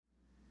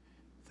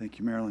Thank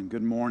you, Marilyn.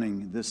 Good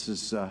morning. This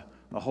is a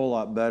whole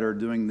lot better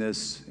doing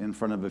this in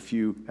front of a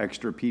few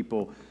extra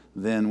people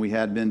than we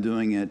had been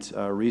doing it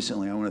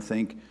recently. I want to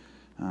thank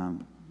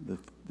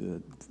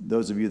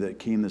those of you that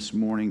came this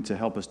morning to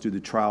help us do the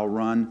trial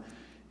run,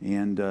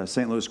 and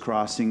St. Louis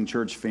Crossing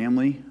Church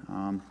family.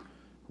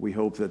 We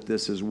hope that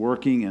this is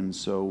working, and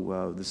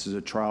so this is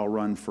a trial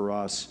run for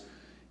us.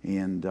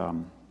 And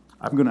I'm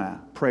going to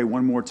pray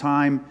one more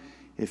time.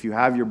 If you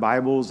have your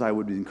Bibles, I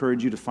would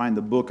encourage you to find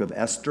the book of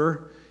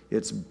Esther.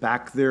 It's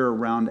back there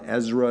around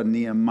Ezra,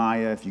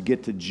 Nehemiah. If you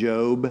get to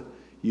Job,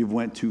 you've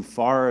went too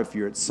far. If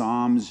you're at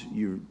Psalms,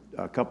 you're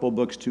a couple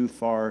books too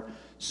far.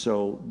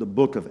 So the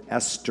book of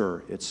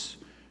Esther, it's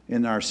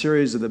in our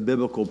series of the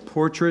biblical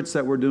portraits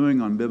that we're doing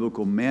on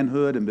biblical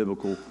manhood and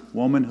biblical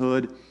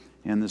womanhood.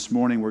 And this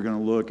morning we're going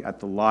to look at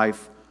the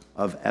life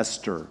of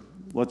Esther.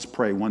 Let's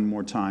pray one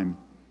more time.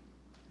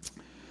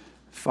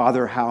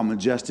 Father, how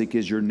majestic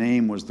is your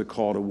name was the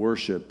call to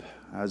worship.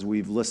 As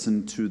we've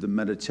listened to the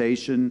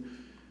meditation,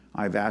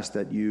 I've asked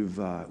that you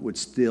would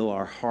still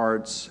our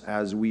hearts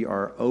as we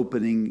are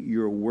opening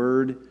your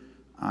word.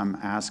 I'm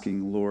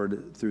asking,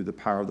 Lord, through the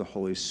power of the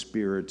Holy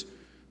Spirit,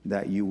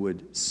 that you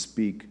would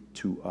speak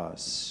to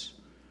us.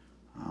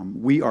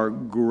 We are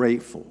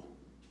grateful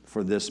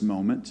for this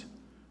moment.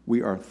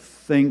 We are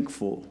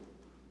thankful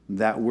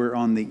that we're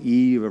on the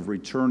eve of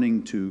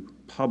returning to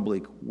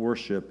public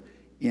worship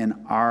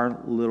in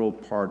our little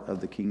part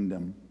of the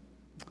kingdom.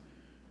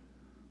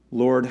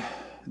 Lord,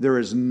 there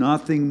is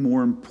nothing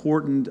more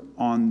important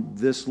on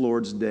this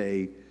Lord's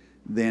Day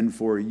than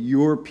for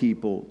your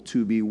people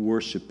to be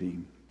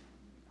worshiping.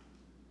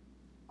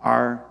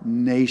 Our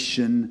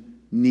nation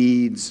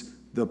needs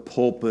the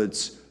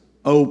pulpits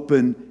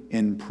open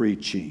and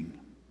preaching.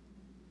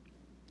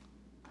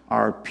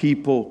 Our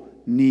people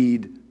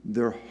need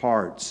their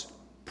hearts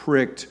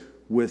pricked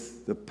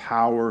with the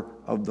power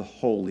of the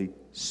Holy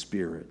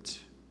Spirit.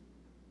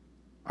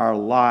 Our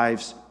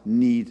lives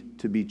need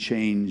to be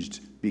changed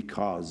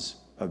because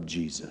of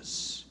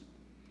Jesus.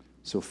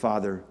 So,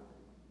 Father,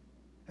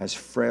 as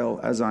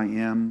frail as I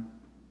am,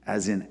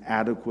 as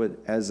inadequate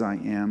as I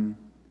am,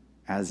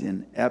 as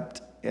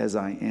inept as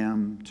I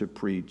am to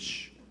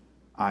preach,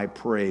 I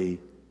pray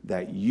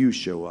that you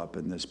show up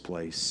in this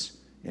place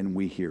and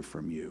we hear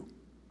from you.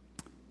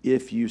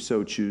 If you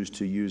so choose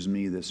to use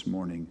me this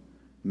morning,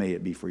 may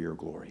it be for your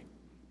glory.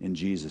 In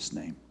Jesus'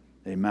 name,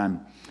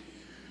 amen.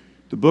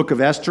 The book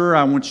of Esther,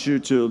 I want you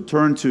to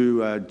turn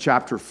to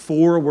chapter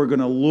 4. We're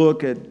going to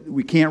look at,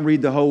 we can't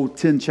read the whole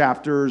 10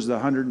 chapters, the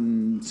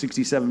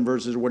 167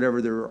 verses, or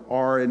whatever there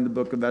are in the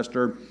book of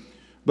Esther,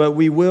 but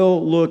we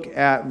will look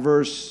at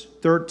verse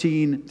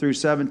 13 through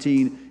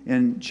 17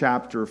 in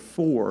chapter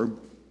 4.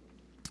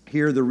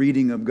 Hear the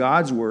reading of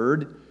God's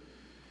word.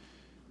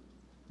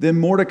 Then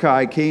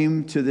Mordecai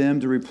came to them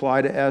to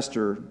reply to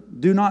Esther,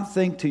 "Do not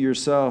think to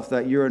yourself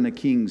that you're in a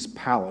king's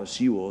palace.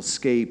 You will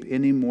escape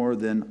any more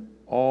than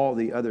all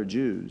the other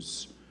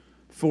Jews.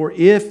 For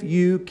if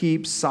you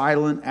keep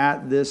silent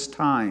at this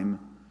time,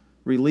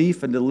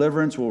 relief and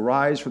deliverance will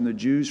rise from the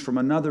Jews from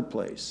another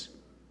place.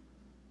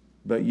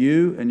 But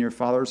you and your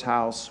father's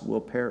house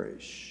will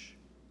perish.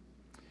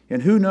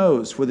 And who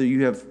knows whether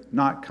you have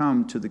not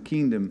come to the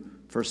kingdom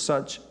for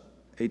such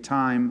a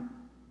time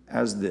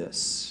as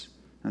this."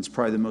 That's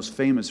probably the most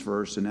famous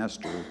verse in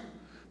Esther.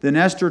 Then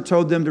Esther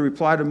told them to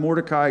reply to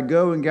Mordecai,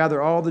 "Go and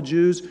gather all the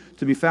Jews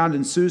to be found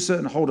in Susa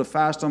and hold a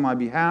fast on my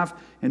behalf,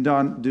 and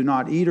do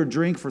not eat or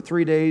drink for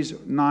 3 days,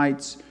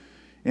 nights,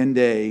 and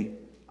day.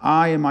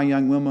 I and my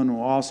young women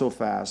will also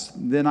fast.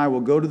 Then I will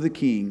go to the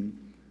king,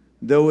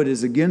 though it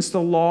is against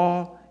the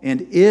law,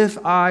 and if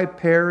I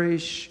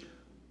perish,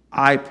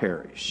 I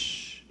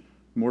perish."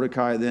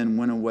 Mordecai then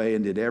went away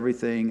and did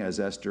everything as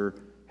Esther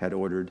had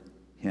ordered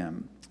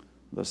him.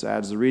 Thus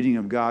adds the reading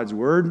of God's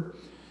word.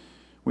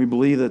 We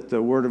believe that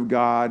the word of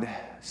God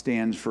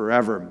stands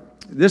forever.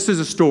 This is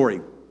a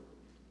story.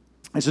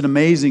 It's an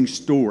amazing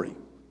story.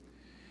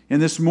 And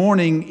this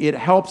morning it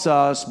helps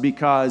us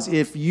because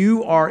if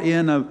you are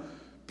in a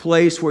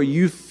place where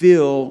you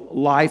feel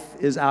life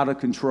is out of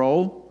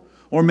control,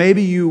 or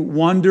maybe you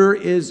wonder,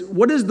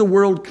 what is the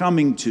world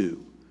coming to?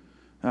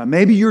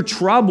 Maybe you're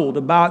troubled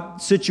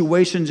about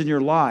situations in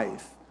your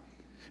life.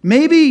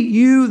 Maybe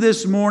you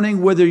this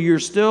morning, whether you're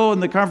still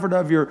in the comfort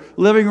of your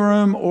living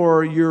room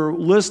or you're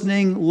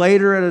listening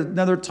later at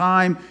another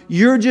time,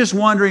 you're just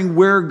wondering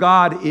where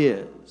God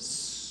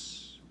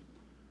is.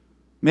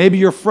 Maybe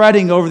you're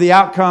fretting over the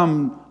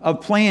outcome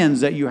of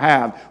plans that you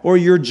have, or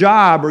your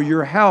job, or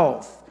your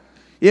health.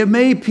 It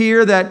may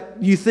appear that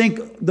you think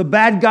the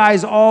bad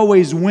guys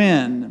always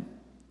win.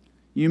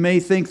 You may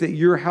think that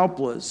you're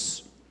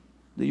helpless,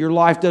 that your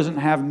life doesn't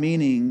have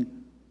meaning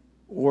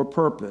or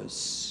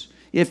purpose.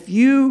 If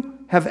you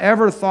have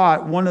ever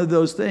thought one of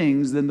those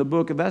things, then the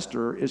book of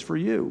Esther is for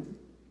you.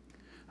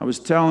 I was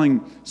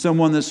telling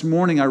someone this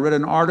morning, I read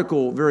an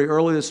article very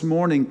early this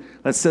morning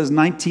that says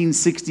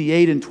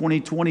 1968 and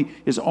 2020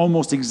 is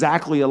almost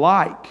exactly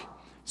alike.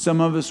 Some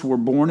of us were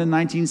born in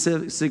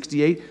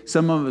 1968,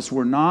 some of us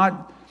were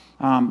not.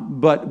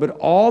 But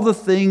all the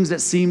things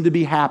that seem to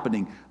be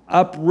happening,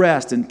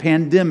 unrest and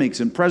pandemics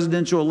and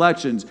presidential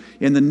elections,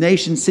 and the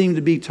nation seemed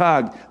to be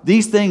tugged,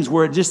 these things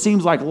where it just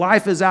seems like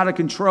life is out of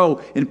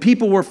control and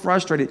people were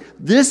frustrated.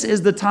 This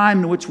is the time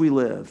in which we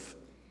live.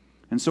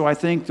 And so I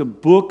think the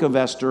book of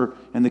Esther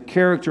and the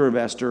character of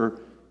Esther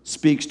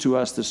speaks to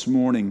us this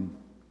morning.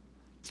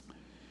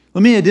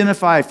 Let me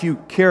identify a few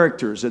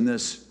characters in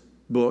this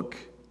book.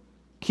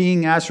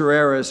 King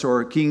Ahasuerus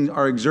or King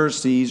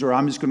Artaxerxes, or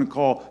I'm just going to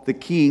call the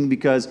king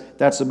because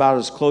that's about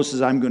as close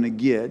as I'm going to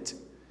get.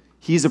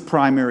 He's a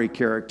primary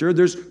character.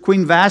 There's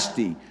Queen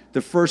Vashti,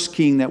 the first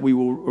queen that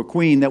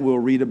we'll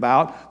read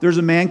about. There's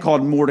a man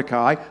called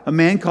Mordecai, a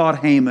man called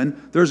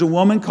Haman. There's a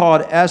woman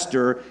called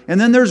Esther. And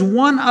then there's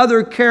one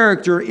other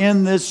character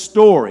in this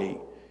story,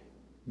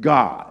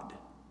 God.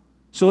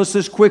 So let's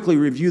just quickly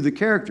review the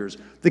characters.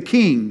 The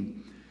king.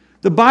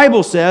 The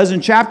Bible says in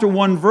chapter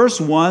 1,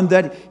 verse 1,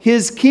 that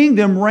his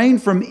kingdom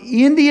reigned from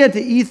India to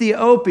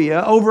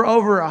Ethiopia over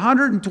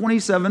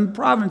 127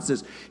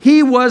 provinces.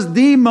 He was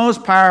the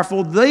most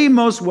powerful, the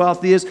most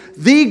wealthiest,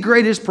 the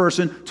greatest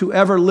person to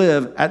ever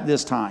live at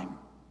this time.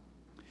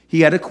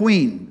 He had a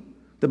queen.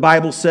 The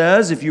Bible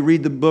says, if you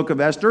read the book of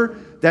Esther,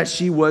 that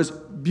she was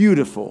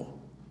beautiful.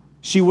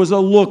 She was a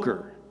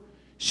looker.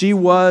 She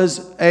was,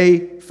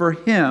 for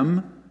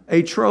him,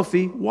 a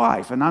trophy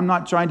wife. And I'm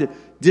not trying to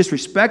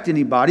disrespect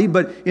anybody,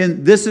 but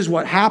this is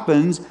what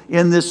happens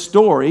in this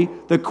story.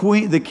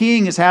 The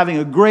king is having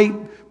a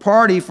great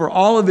party for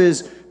all of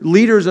his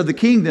leaders of the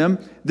kingdom.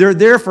 They're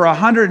there for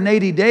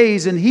 180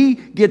 days, and he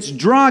gets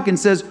drunk and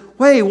says,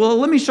 "Wait, well,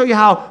 let me show you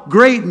how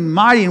great and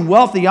mighty and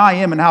wealthy I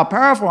am and how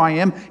powerful I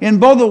am. And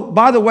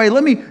by the way,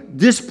 let me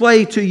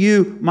display to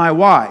you my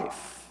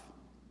wife."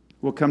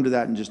 We'll come to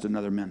that in just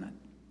another minute.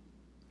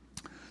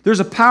 There's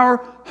a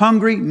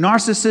power-hungry,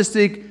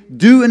 narcissistic,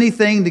 do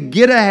anything to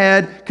get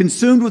ahead,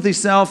 consumed with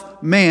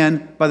himself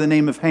man by the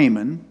name of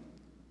Haman.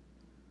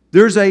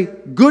 There's a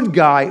good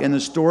guy in the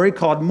story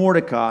called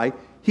Mordecai.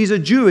 He's a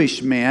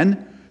Jewish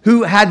man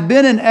who had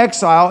been in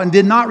exile and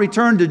did not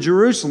return to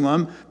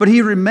Jerusalem, but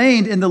he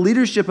remained in the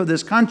leadership of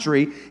this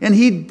country, and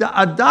he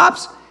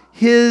adopts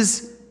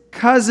his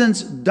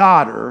cousin's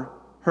daughter.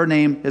 Her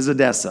name is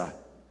Hadassah,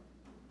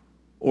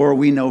 or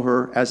we know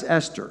her as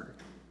Esther.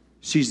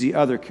 She's the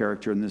other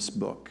character in this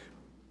book.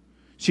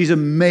 She's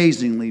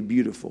amazingly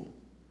beautiful.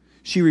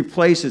 She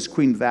replaces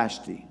Queen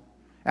Vashti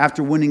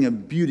after winning a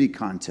beauty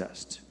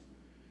contest.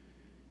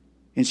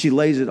 And she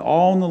lays it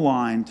all on the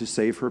line to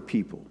save her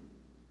people.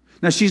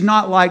 Now, she's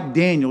not like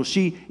Daniel.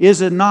 She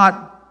is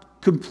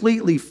not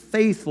completely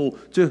faithful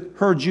to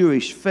her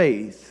Jewish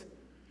faith.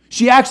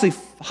 She actually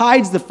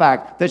hides the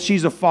fact that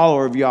she's a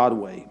follower of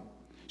Yahweh.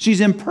 She's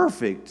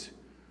imperfect.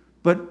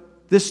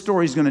 But this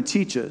story is going to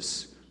teach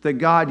us that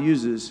God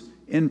uses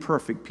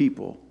imperfect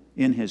people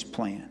in his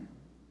plan.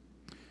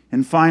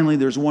 And finally,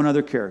 there's one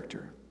other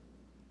character.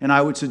 And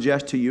I would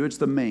suggest to you it's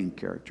the main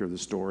character of the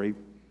story.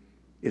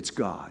 It's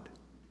God.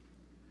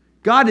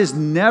 God is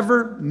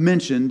never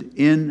mentioned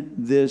in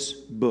this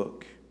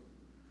book.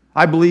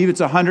 I believe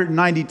it's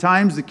 190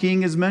 times the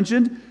king is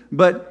mentioned,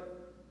 but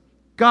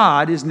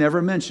God is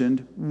never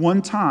mentioned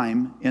one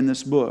time in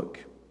this book.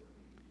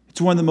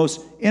 It's one of the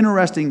most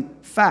interesting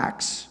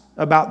facts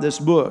about this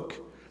book.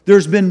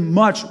 There's been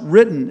much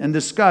written and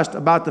discussed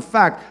about the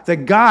fact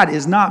that God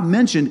is not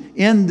mentioned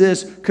in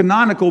this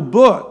canonical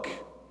book.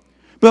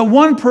 But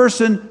one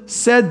person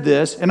said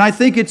this, and I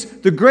think it's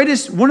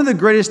one of the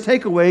greatest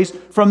takeaways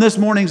from this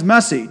morning's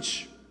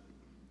message.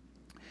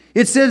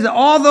 It says that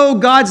although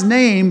God's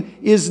name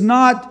is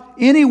not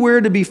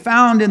anywhere to be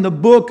found in the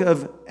book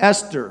of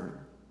Esther,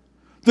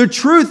 the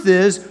truth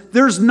is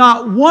there's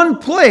not one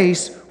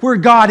place where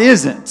God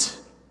isn't.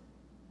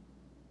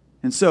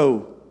 And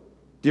so,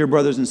 dear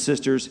brothers and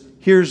sisters,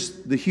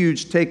 here's the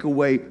huge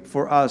takeaway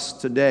for us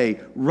today,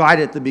 right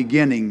at the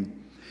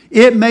beginning.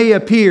 It may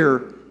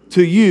appear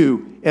to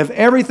you, if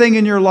everything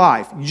in your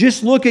life,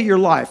 just look at your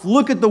life,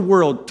 look at the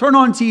world, turn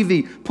on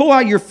TV, pull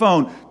out your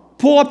phone,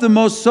 pull up the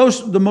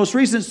most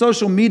recent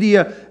social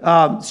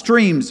media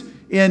streams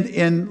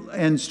and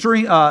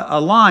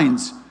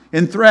lines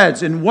and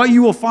threads, and what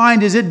you will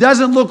find is it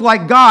doesn't look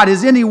like God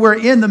is anywhere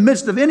in the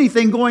midst of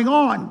anything going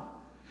on.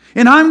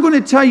 And I'm going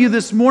to tell you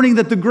this morning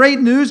that the great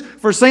news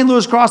for St.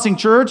 Louis Crossing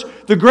Church,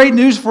 the great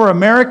news for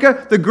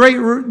America, the great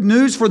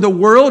news for the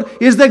world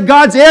is that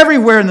God's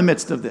everywhere in the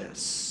midst of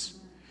this.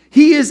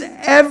 He is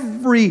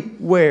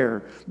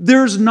everywhere.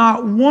 There's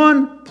not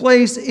one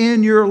place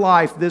in your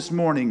life this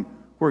morning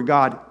where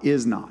God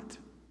is not.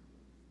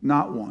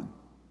 Not one.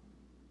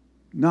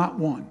 Not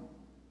one.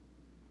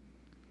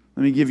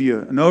 Let me give you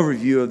an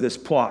overview of this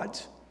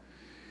plot.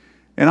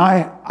 And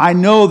I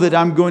know that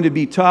I'm going to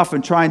be tough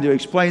in trying to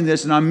explain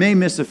this, and I may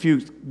miss a few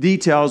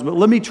details, but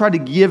let me try to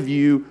give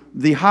you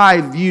the high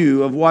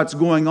view of what's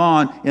going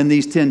on in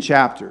these 10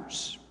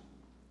 chapters.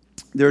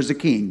 There's a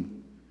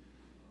king.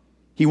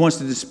 He wants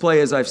to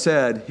display, as I've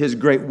said, his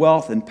great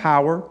wealth and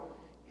power,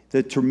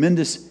 the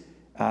tremendous,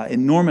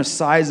 enormous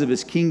size of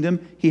his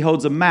kingdom. He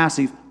holds a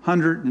massive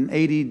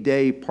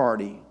 180-day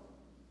party.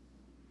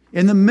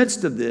 In the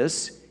midst of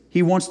this,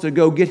 he wants to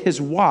go get his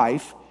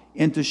wife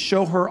and to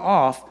show her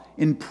off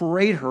and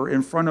parade her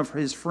in front of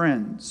his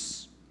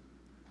friends.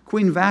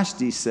 Queen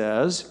Vashti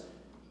says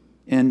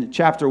in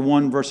chapter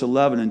 1, verse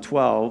 11 and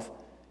 12,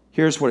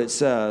 here's what it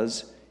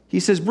says. He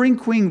says, "Bring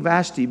Queen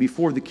Vashti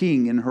before the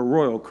king in her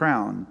royal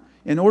crown,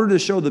 in order to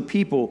show the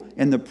people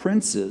and the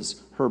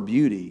princes her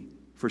beauty,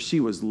 for she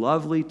was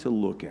lovely to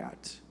look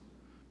at."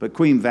 But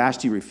Queen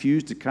Vashti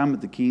refused to come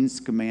at the king's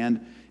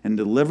command and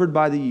delivered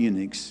by the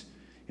eunuchs.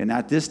 And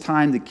at this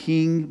time the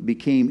king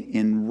became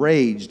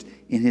enraged,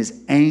 and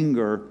his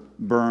anger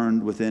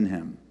burned within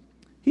him.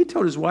 He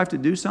told his wife to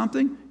do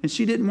something, and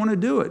she didn't want to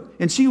do it.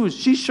 And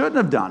she shouldn't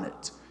have done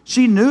it.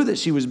 She knew that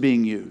she was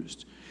being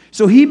used.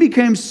 So he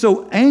became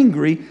so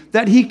angry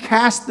that he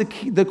cast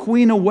the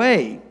queen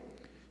away.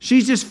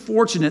 She's just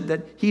fortunate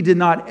that he did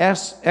not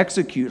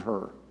execute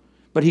her,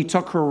 but he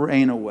took her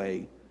reign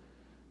away.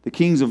 The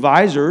king's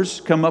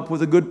advisors come up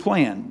with a good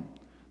plan.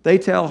 They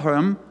tell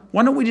him,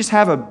 why don't we just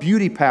have a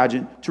beauty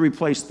pageant to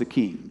replace the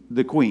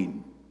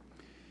queen?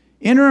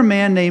 Enter a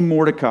man named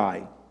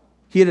Mordecai.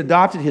 He had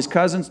adopted his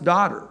cousin's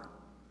daughter.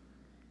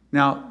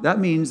 Now, that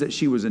means that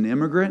she was an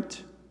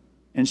immigrant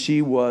and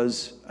she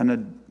was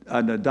an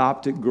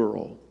adopted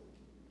girl.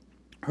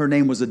 Her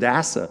name was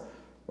Hadassah,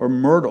 or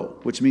Myrtle,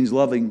 which means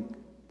loving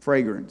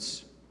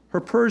fragrance.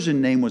 Her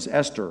Persian name was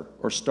Esther,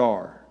 or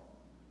Star.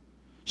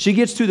 She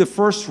gets through the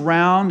first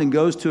round and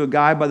goes to a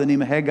guy by the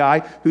name of Haggai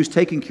who's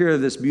taking care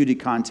of this beauty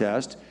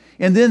contest.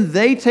 And then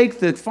they take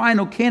the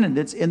final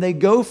candidates and they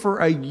go for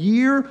a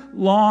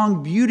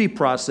year-long beauty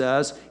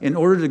process in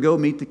order to go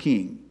meet the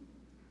king.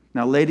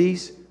 Now,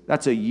 ladies,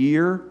 that's a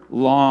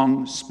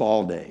year-long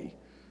spa day.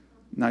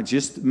 Now,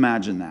 just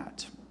imagine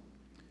that.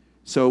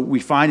 So we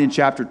find in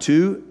chapter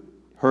 2,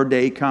 her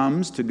day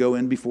comes to go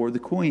in before the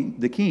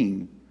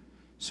king.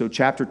 So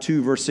chapter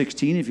 2, verse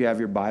 16, if you have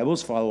your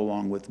Bibles, follow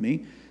along with me.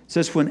 It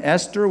says, when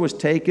Esther was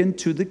taken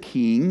to the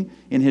king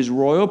in his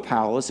royal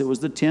palace, it was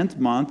the 10th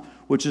month,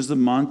 which is the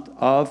month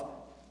of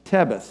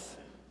Tebeth,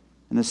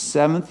 in the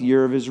 7th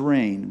year of his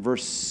reign.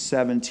 Verse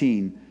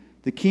 17,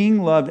 the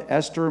king loved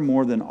Esther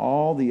more than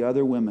all the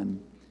other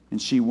women,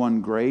 and she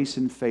won grace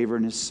and favor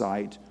in his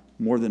sight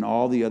more than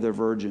all the other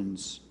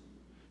virgins,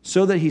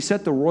 so that he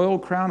set the royal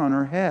crown on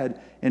her head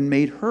and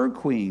made her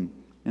queen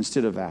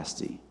instead of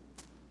Vashti.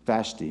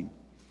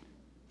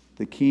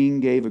 The king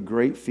gave a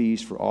great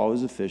feast for all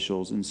his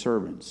officials and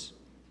servants.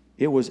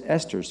 It was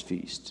Esther's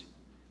feast.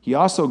 He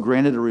also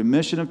granted a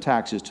remission of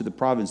taxes to the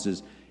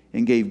provinces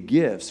and gave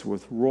gifts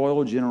with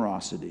royal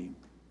generosity.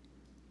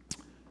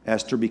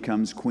 Esther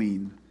becomes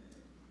queen.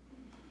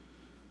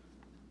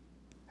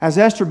 As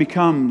Esther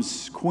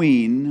becomes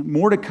queen,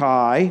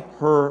 Mordecai,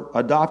 her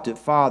adopted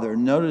father,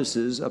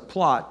 notices a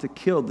plot to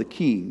kill the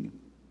king.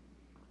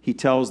 He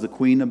tells the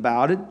queen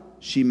about it.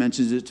 She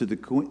mentions it to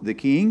the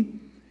king.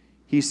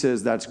 He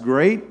says, that's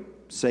great,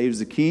 saves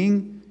the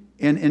king.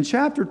 And in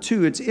chapter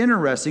 2, it's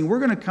interesting. We're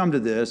going to come to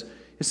this.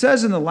 It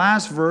says in the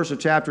last verse of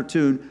chapter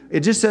 2, it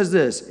just says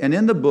this, and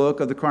in the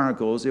book of the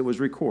Chronicles, it was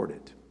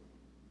recorded.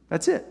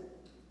 That's it.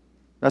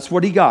 That's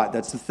what he got.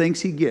 That's the thanks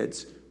he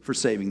gets for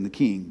saving the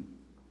king.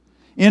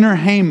 Enter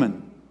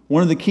Haman,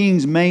 one of the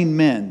king's main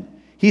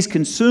men. He's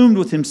consumed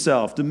with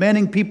himself,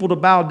 demanding people to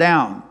bow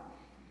down.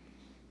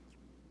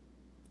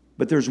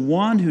 But there's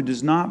one who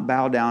does not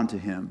bow down to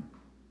him.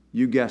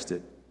 You guessed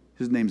it.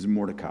 His name's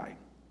Mordecai.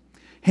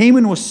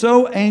 Haman was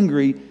so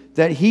angry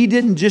that he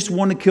didn't just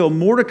want to kill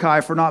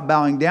Mordecai for not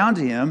bowing down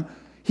to him.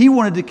 He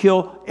wanted to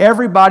kill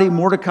everybody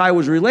Mordecai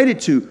was related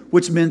to,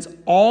 which means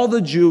all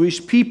the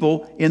Jewish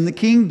people in the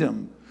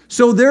kingdom.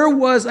 So there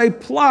was a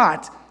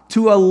plot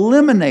to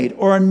eliminate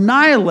or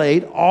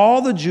annihilate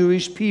all the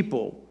Jewish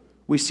people.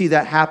 We see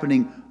that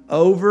happening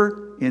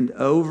over and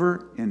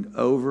over and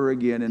over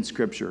again in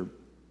Scripture.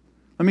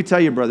 Let me tell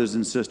you, brothers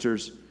and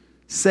sisters,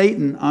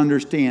 Satan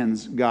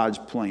understands God's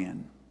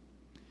plan.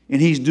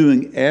 And he's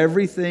doing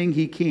everything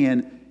he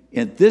can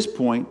at this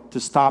point to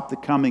stop the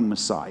coming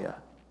Messiah.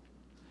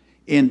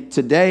 And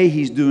today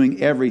he's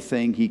doing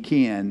everything he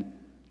can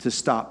to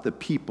stop the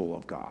people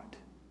of God.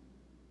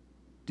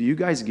 Do you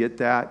guys get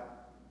that?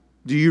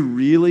 Do you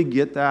really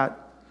get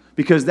that?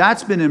 Because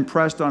that's been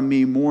impressed on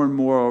me more and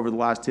more over the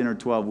last 10 or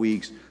 12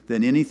 weeks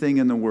than anything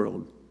in the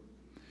world.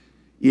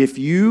 If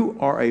you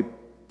are a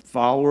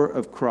follower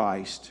of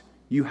Christ,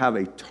 you have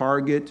a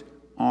target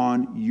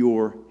on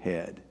your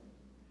head.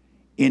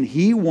 And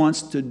he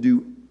wants to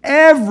do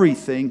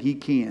everything he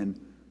can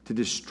to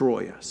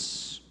destroy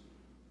us.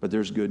 But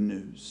there's good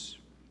news.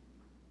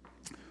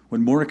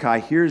 When Mordecai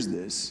hears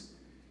this,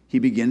 he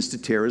begins to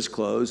tear his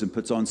clothes and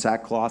puts on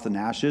sackcloth and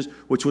ashes,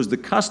 which was the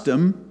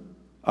custom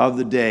of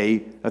the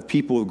day of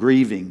people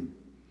grieving.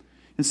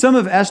 And some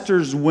of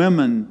Esther's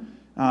women,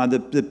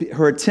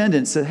 her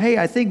attendants, said, hey,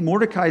 I think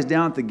Mordecai's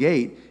down at the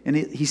gate. And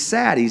he's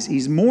sad.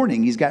 He's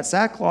mourning. He's got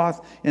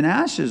sackcloth and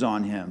ashes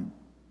on him.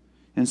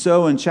 And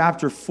so in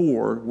chapter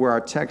 4, where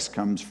our text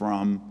comes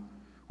from,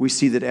 we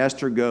see that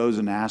Esther goes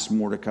and asks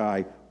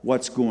Mordecai,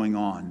 what's going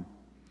on?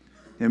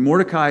 And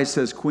Mordecai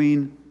says,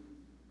 Queen,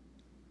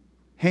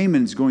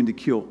 Haman's going to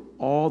kill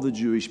all the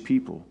Jewish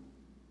people.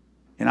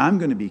 And I'm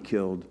going to be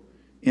killed.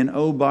 And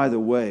oh, by the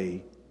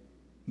way,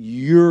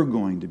 you're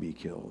going to be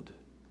killed.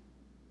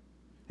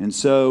 And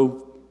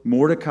so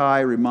Mordecai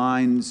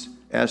reminds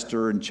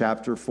Esther in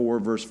chapter 4,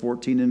 verse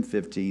 14 and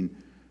 15,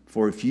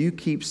 for if you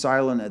keep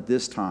silent at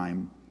this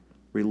time,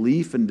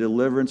 relief and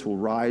deliverance will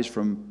rise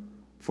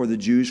for the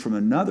Jews from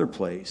another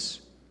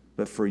place,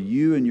 but for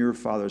you and your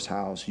father's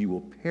house you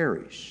will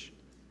perish.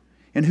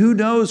 And who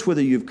knows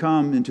whether you've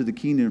come into the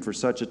kingdom for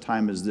such a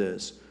time as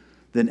this?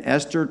 Then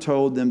Esther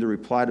told them to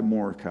reply to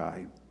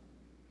Mordecai,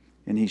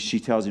 and she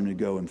tells him to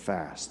go and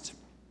fast.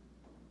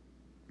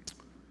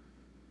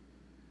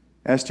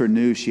 Esther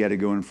knew she had to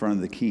go in front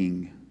of the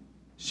king.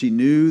 She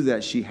knew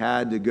that she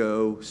had to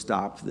go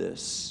stop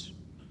this.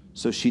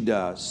 So she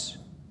does.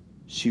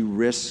 She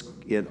risks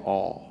it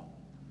all.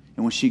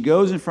 And when she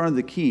goes in front of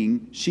the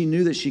king, she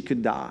knew that she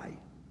could die.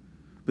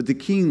 But the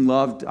king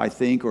loved, I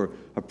think, or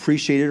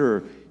appreciated,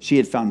 or she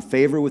had found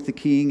favor with the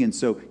king. And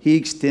so he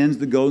extends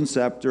the golden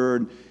scepter,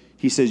 and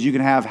he says, you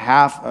can have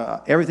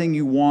half, everything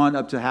you want,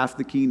 up to half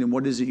the kingdom.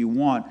 What is it you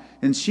want?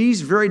 And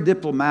she's very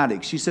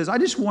diplomatic. She says, I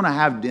just want to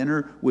have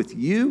dinner with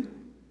you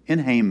and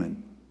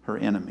Haman, her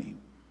enemy.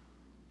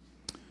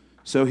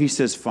 So he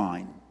says,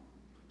 fine.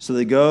 So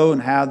they go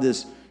and have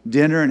this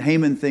dinner, and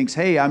Haman thinks,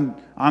 hey, I'm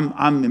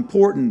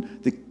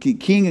important. The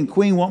king and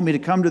queen want me to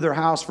come to their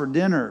house for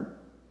dinner.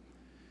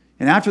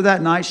 And after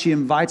that night, she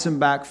invites him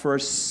back for a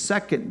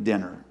second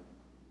dinner.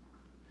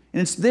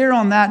 And it's there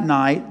on that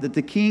night that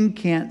the king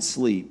can't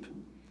sleep.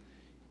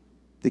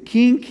 The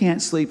king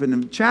can't sleep. And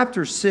in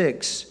chapter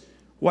 6,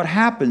 what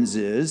happens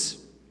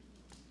is,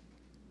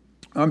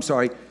 in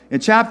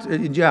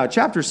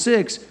chapter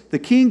 6, the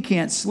king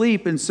can't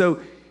sleep. And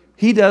so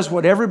he does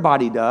what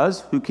everybody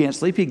does who can't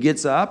sleep. He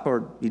gets up,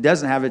 or he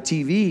doesn't have a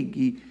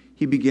TV.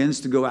 He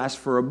begins to go ask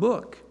for a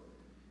book.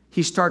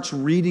 He starts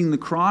reading the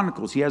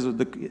Chronicles. He has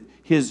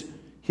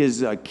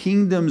his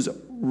kingdom's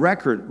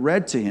record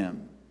read to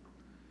him.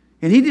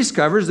 And he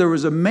discovers there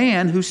was a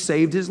man who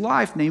saved his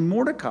life named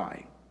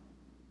Mordecai.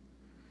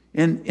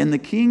 And the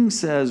king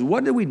says,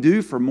 what did we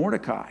do for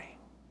Mordecai?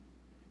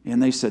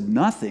 And they said,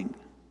 nothing.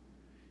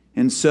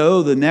 And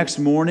so the next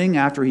morning,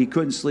 after he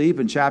couldn't sleep,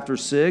 in chapter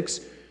 6,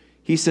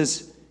 he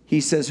says,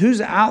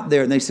 who's out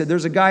there? And they said,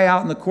 there's a guy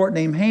out in the court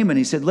named Haman.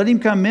 He said, let him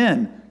come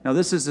in. Now,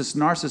 this is this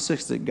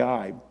narcissistic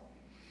guy.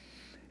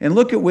 And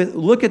look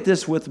at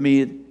this with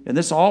me, and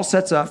this all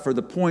sets up for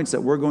the points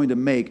that we're going to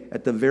make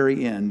at the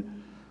very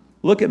end.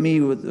 Look with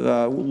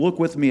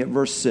me at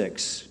verse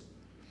 6.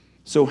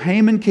 So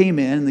Haman came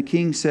in, and the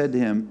king said to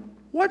him,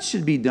 what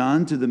should be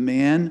done to the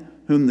man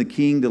whom the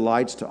king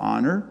delights to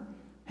honor?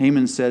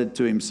 Haman said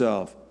to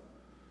himself,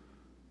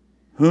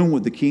 whom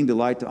would the king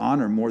delight to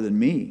honor more than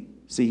me?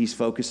 See, he's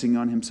focusing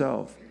on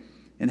himself.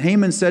 And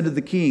Haman said to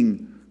the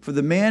king, for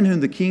the man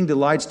whom the king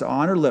delights to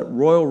honor, let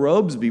royal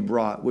robes be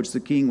brought, which the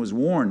king was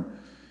worn.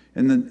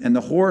 And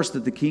the horse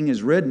that the king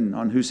has ridden,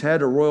 on whose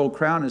head a royal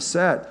crown is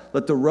set,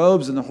 let the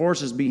robes and the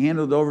horses be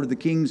handed over to the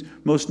king's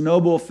most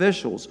noble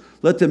officials.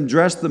 Let them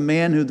dress the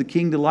man who the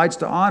king delights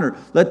to honor.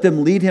 Let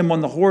them lead him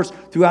on the horse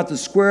throughout the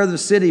square of the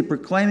city,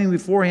 proclaiming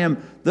before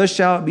him, thus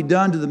shall it be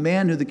done to the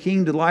man who the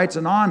king delights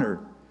in honor.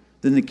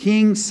 Then the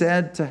king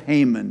said to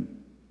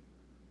Haman,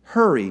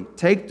 hurry,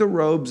 take the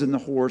robes and the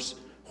horse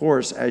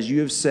as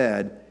you have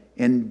said,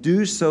 and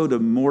do so to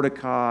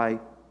Mordecai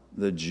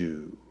the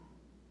Jew,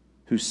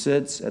 who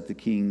sits at the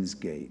king's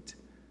gate.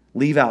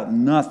 Leave out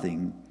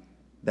nothing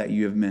that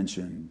you have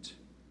mentioned.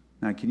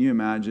 Now, can you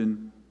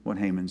imagine what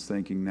Haman's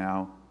thinking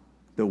now?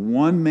 The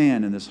one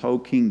man in this whole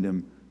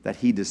kingdom that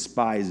he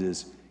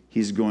despises,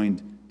 he's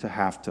going to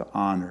have to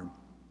honor.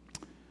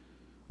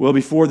 Well,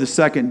 before the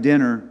second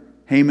dinner,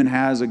 Haman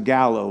has a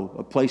gallows,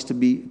 a place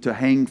to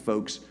hang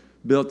folks,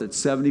 built at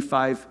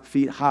 75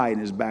 feet high in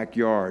his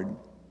backyard.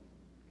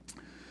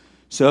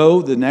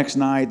 So the next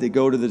night they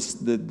go to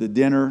the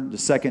dinner, the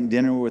second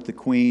dinner with the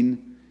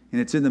queen,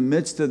 and it's in the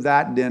midst of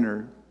that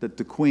dinner that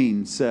the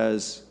queen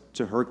says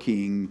to her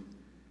king,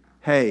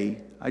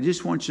 hey, I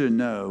just want you to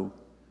know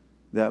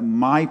that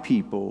my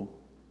people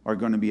are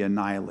going to be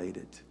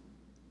annihilated.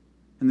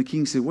 And the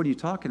king said, what are you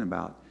talking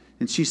about?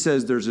 And she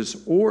says, there's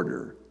this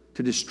order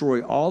to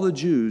destroy all the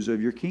Jews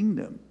of your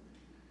kingdom.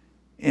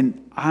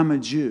 And I'm a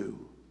Jew.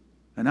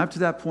 And up to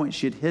that point,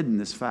 she had hidden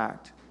this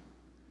fact.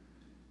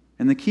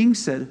 And the king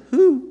said,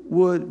 who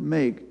would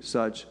make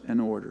such an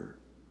order?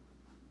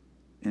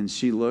 And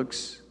she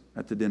looks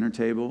at the dinner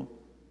table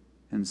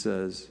and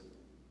says,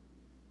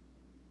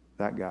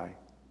 that guy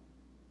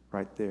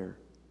right there,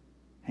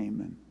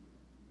 Haman.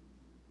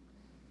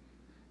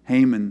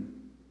 Haman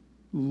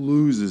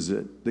loses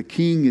it. The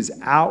king is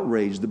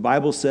outraged. The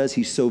Bible says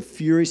he's so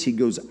furious he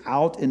goes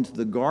out into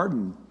the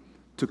garden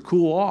to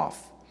cool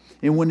off.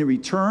 And when he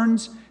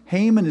returns,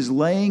 Haman is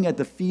laying at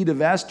the feet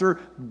of Esther,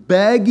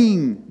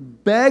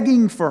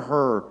 begging for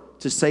her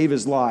to save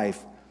his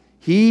life.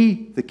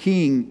 He, the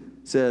king,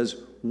 says,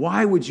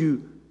 why would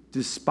you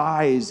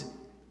despise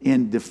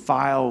and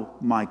defile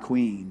my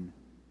queen?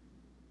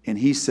 And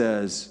he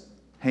says,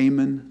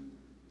 Haman,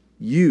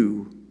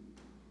 you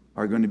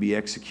are going to be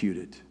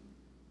executed.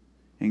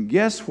 And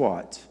guess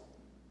what?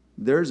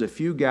 There's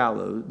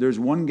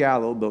one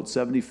gallows built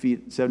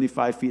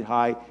 75 feet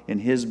high in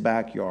his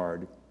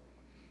backyard.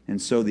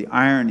 And so the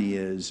irony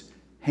is,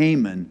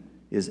 Haman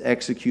is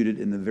executed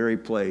in the very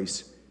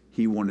place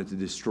he wanted to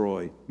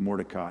destroy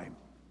Mordecai.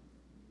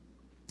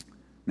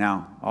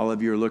 Now, all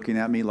of you are looking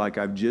at me like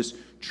I've just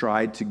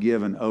tried to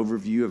give an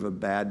overview of a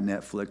bad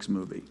Netflix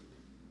movie.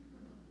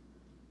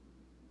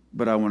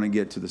 But I want to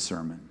get to the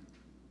sermon.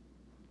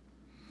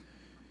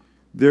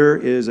 There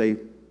is a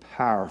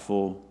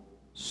powerful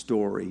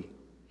story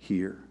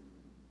here.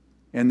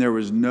 And there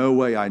was no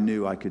way I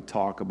knew I could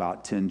talk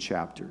about 10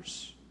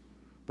 chapters.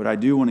 But I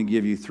do want to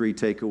give you 3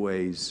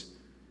 takeaways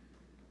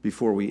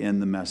before we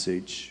end the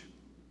message.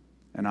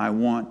 And I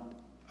want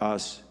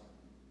us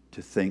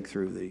to think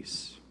through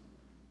these.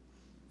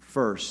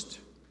 First,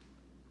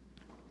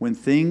 when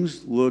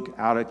things look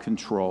out of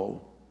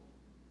control,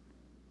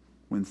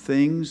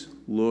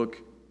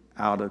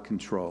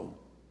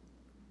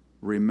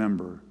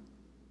 remember,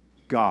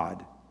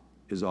 God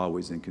is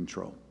always in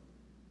control.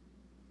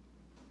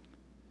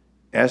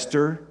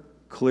 Esther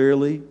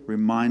clearly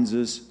reminds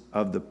us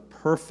of the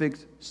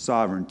perfect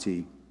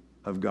sovereignty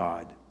of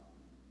God.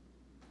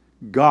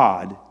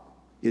 God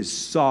is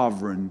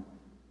sovereign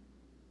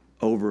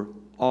over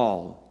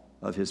all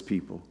of his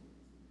people.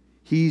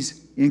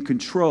 He's in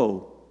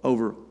control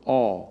over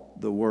all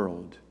the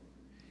world.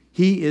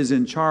 He is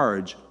in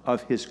charge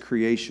of his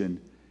creation,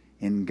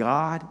 and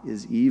God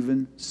is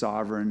even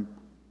sovereign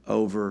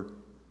over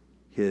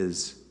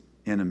his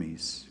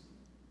enemies.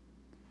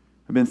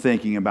 I've been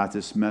thinking about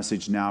this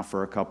message now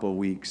for a couple of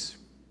weeks,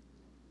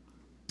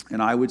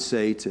 and I would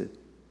say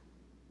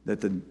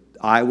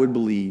I would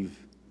believe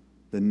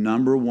the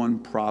number one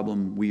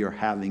problem we are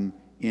having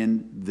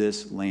in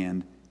this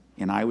land,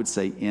 and I would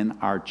say in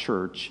our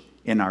church,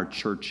 in our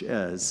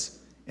churches,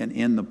 and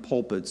in the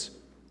pulpits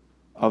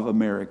of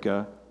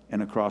America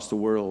and across the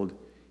world,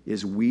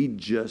 is we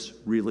just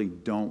really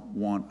don't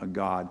want a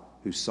God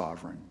who's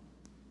sovereign.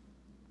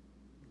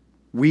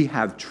 We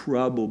have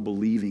trouble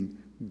believing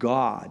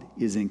God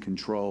is in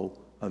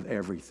control of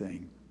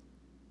everything.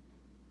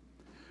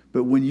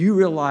 But when you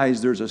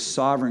realize there's a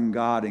sovereign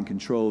God in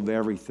control of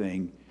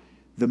everything,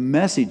 the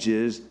message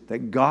is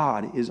that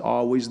God is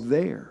always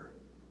there.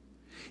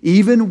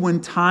 Even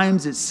when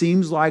times it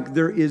seems like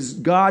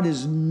God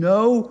is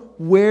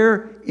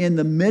nowhere in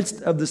the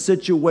midst of the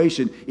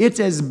situation. It's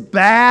as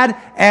bad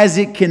as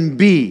it can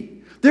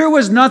be. There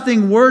was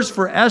nothing worse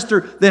for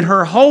Esther than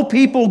her whole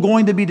people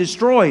going to be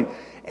destroyed.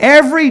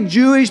 Every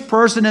Jewish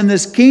person in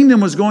this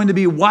kingdom was going to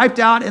be wiped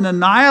out and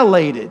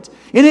annihilated.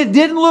 And it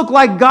didn't look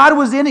like God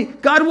was in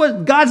it.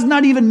 God's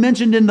not even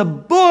mentioned in the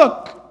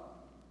book.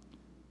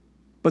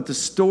 But the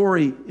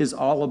story is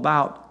all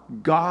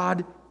about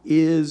God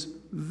is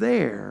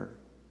there.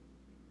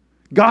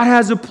 God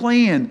has a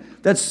plan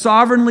that's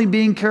sovereignly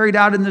being carried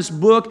out in this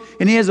book,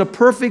 and he has a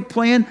perfect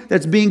plan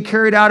that's being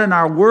carried out in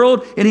our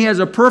world, and he has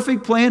a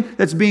perfect plan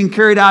that's being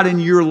carried out in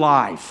your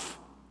life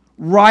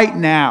right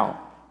now.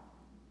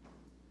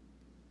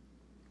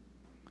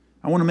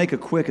 I want to make a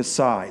quick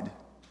aside.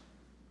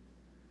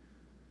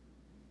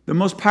 The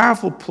most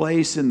powerful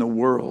place in the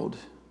world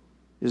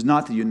is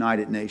not the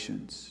United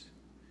Nations.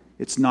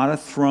 It's not a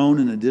throne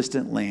in a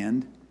distant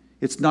land.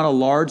 It's not a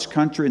large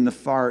country in the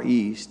Far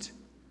East.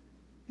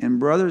 And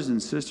brothers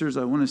and sisters,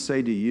 I want to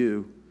say to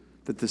you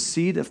that the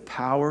seat of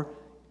power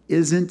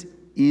isn't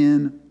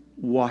in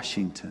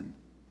Washington.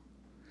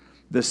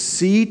 The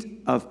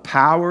seat of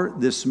power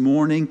this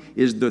morning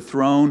is the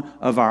throne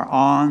of our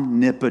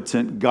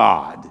omnipotent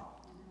God.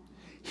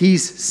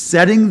 He's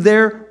sitting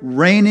there,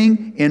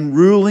 reigning and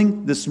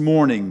ruling this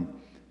morning.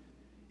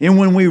 And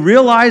when we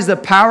realize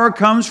that power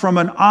comes from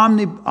an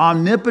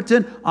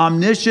omnipotent,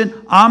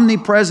 omniscient,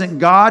 omnipresent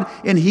God,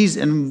 and he's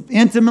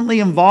intimately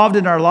involved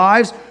in our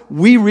lives,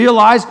 we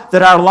realize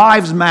that our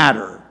lives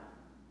matter.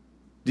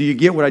 Do you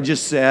get what I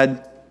just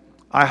said?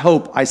 I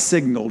hope I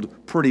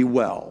signaled pretty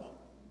well.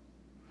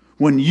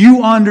 When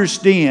you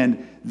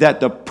understand that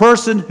the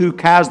person who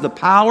has the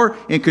power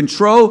and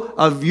control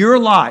of your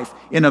life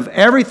and of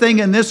everything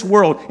in this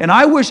world, and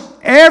I wish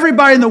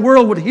everybody in the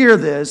world would hear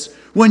this,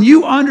 when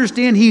you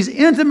understand he's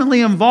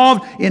intimately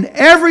involved in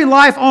every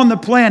life on the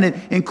planet,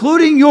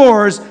 including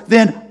yours,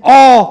 then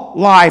all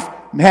life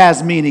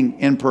has meaning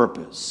and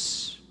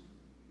purpose.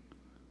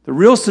 The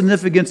real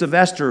significance of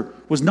Esther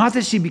was not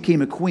that she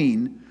became a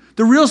queen.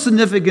 The real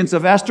significance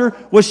of Esther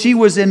was she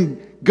was in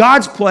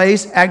God's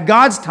place at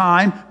God's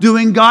time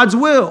doing God's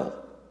will.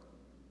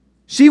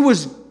 She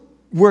was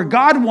where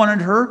God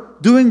wanted her,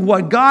 doing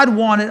what God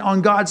wanted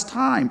on God's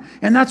time.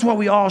 And that's what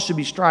we all should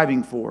be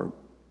striving for.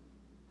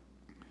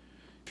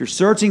 If you're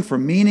searching for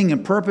meaning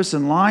and purpose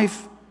in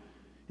life,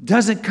 it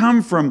doesn't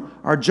come from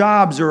our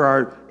jobs or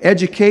our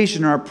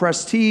education or our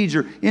prestige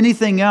or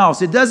anything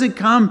else. It doesn't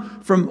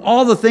come from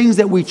all the things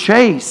that we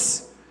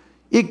chase.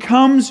 It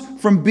comes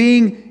from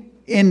being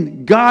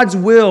in God's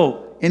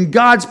will, in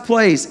God's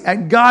place,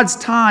 at God's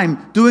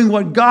time, doing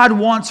what God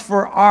wants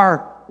for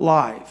our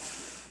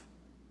life.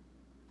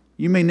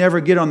 You may never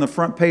get on the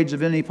front page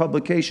of any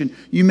publication.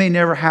 You may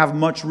never have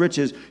much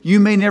riches. You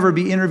may never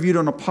be interviewed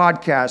on a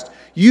podcast.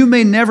 You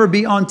may never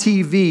be on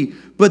TV.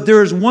 But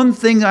there is one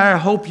thing I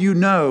hope you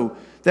know,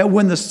 that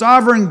when the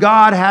sovereign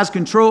God has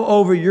control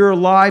over your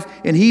life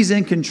and He's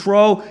in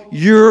control,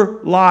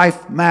 your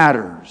life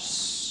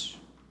matters.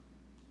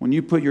 When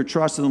you put your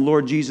trust in the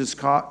Lord Jesus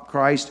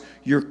Christ,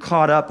 you're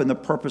caught up in the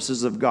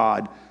purposes of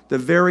God. The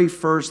very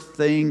first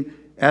thing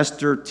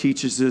Esther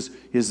teaches us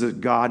is that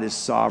God is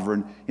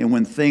sovereign. And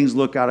when things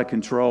look out of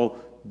control,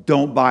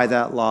 don't buy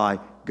that lie.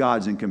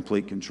 God's in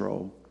complete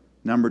control.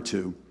 Number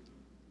 2,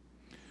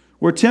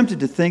 we're tempted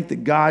to think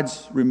that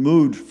God's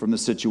removed from the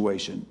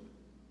situation.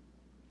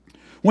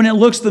 When it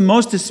looks the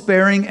most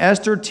despairing,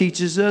 Esther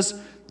teaches us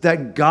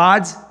that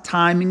God's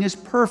timing is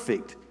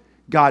perfect.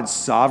 God's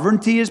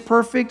sovereignty is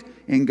perfect,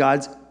 and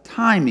God's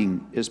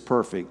timing is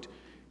perfect.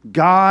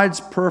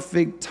 God's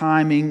perfect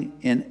timing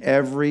in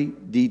every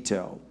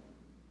detail.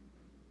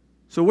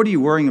 So what are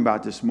you worrying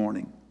about this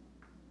morning?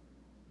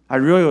 I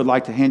really would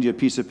like to hand you a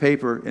piece of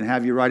paper and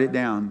have you write it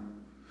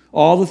down.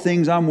 All the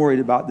things I'm worried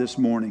about this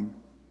morning.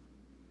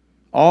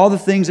 All the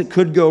things that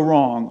could go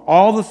wrong.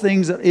 All the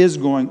things that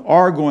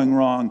are going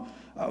wrong.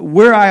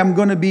 Where I am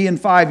going to be in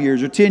 5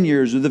 years or 10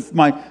 years or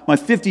my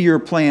 50-year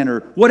plan or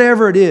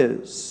whatever it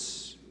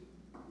is.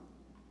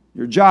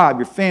 Your job,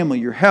 your family,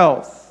 your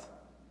health.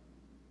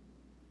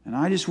 And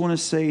I just want to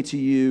say to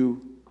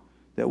you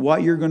that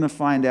what you're going to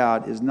find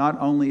out is not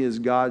only is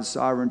God's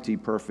sovereignty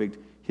perfect,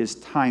 His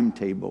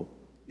timetable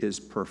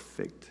is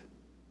perfect.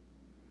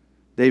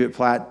 David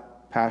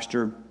Platt,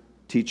 pastor,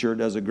 teacher,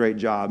 does a great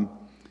job.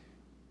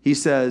 He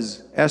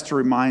says, Esther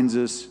reminds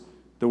us,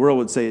 the world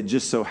would say it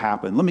just so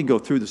happened. Let me go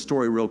through the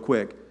story real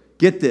quick.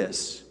 Get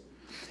this.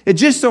 It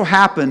just so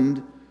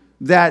happened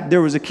that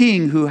there was a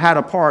king who had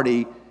a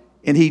party,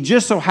 and he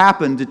just so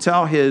happened to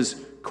tell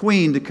his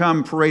queen to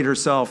come parade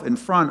herself in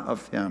front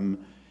of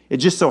him. It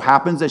just so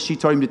happens that she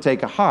told him to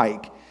take a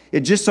hike.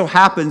 It just so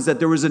happens that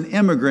there was an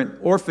immigrant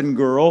orphan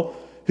girl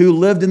who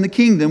lived in the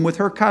kingdom with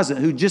her cousin,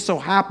 who just so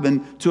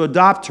happened to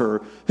adopt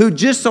her, who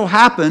just so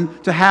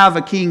happened to have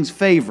a king's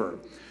favor,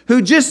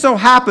 who just so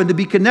happened to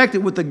be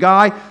connected with the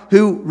guy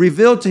who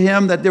revealed to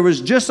him that there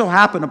was just so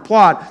happened a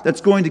plot that's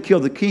going to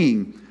kill the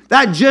king.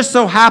 That just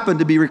so happened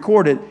to be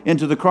recorded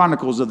into the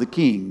Chronicles of the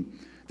King.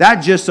 That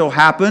just so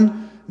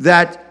happened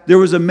that there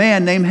was a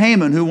man named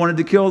Haman who wanted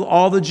to kill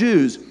all the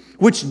Jews,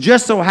 which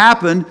just so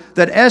happened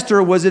that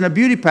Esther was in a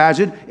beauty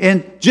pageant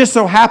and just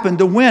so happened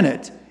to win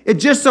it. It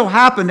just so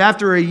happened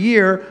after a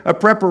year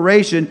of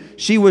preparation,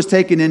 she was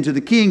taken into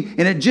the king,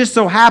 and it just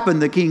so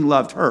happened the king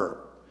loved her.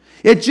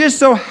 It just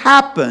so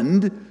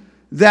happened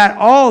that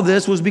all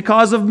this was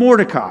because of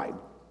Mordecai.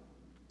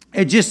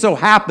 It just so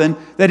happened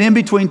that in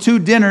between two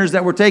dinners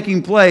that were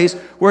taking place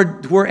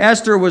where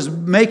Esther was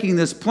making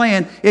this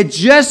plan, it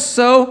just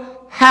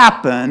so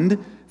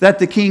happened that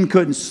the king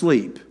couldn't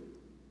sleep.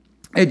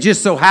 It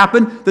just so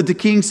happened that the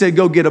king said,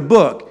 go get a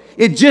book.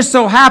 It just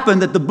so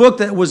happened that the book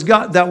that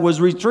was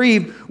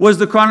retrieved was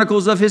the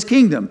Chronicles of his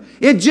kingdom.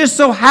 It just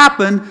so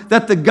happened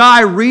that the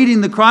guy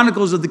reading the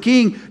Chronicles of the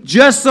king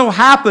just so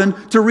happened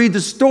to read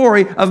the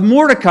story of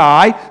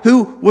Mordecai,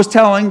 who was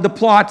telling the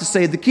plot to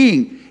save the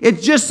king.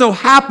 It just so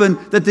happened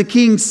that the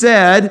king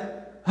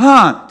said,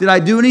 did I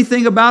do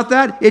anything about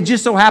that? It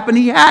just so happened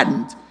he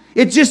hadn't.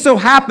 It just so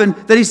happened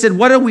that he said,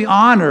 why don't we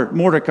honor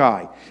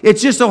Mordecai? It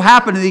just so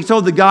happened that he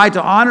told the guy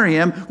to honor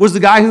him was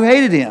the guy who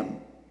hated him.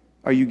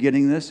 Are you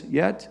getting this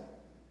yet?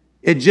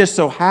 It just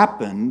so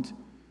happened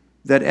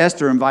that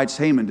Esther invites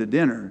Haman to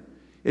dinner.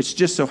 It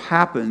just so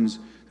happens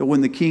that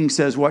when the king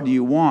says, what do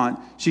you want?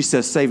 She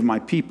says, save my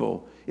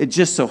people. It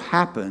just so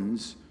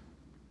happens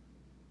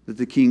that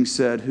the king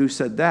said, who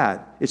said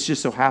that? It's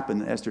just so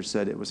happened that Esther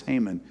said it was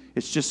Haman.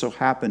 It's just so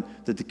happened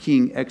that the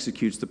king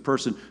executes the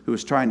person who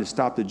was trying to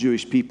stop the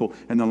Jewish people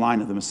in the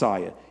line of the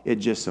Messiah. It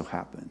just so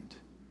happened.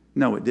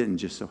 No, it didn't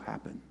just so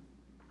happen.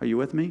 Are you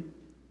with me?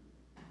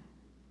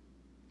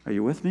 Are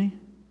you with me?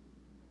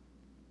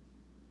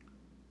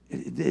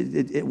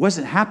 It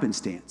wasn't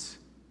happenstance.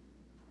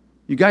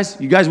 You guys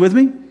with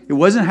me? It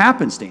wasn't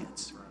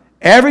happenstance.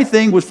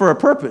 Everything was for a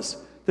purpose.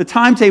 The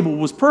timetable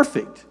was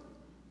perfect.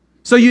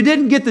 So you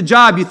didn't get the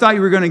job you thought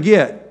you were going to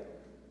get.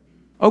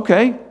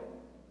 Okay.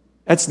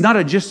 That's not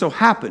a just so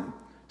happen.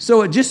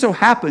 So it just so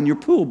happened your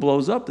pool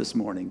blows up this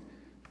morning.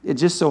 It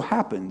just so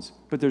happens,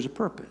 but there's a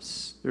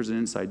purpose. There's an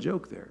inside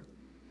joke there.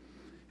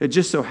 It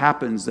just so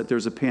happens that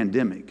there's a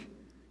pandemic.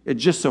 It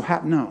just so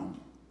happened.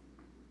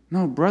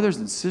 No, brothers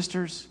and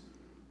sisters,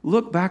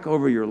 look back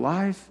over your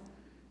life,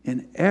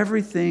 and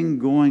everything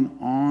going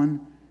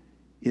on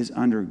is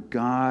under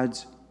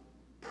God's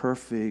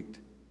perfect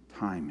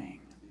timing.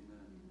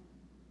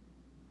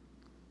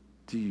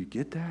 Do you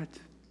get that?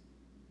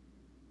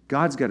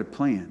 God's got a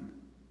plan,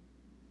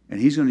 and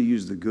He's going to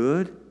use the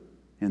good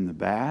and the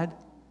bad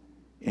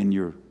and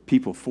your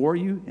people for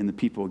you and the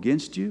people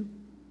against you,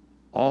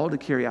 all to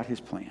carry out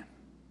His plan.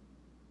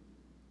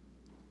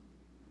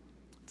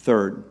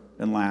 Third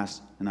and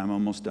last, and I'm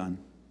almost done.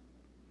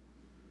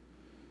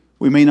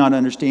 We may not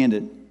understand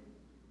it,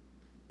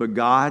 But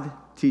God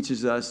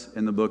teaches us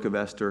in the book of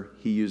Esther,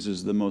 he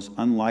uses the most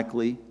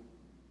unlikely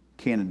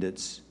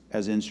candidates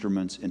as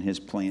instruments in his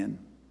plan.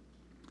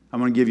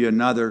 I'm going to give you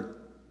another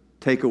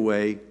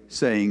takeaway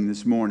saying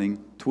this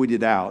morning, tweet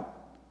it out.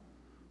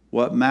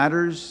 What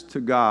matters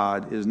to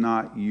God is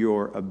not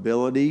your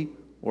ability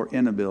or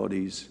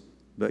inabilities,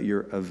 but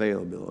your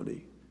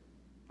availability.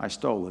 I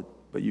stole it,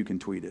 but you can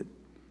tweet it.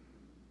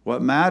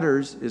 What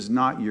matters is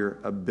not your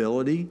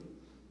ability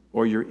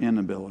or your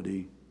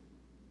inability,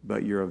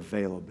 but your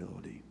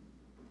availability.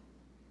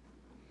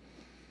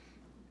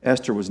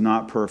 Esther was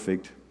not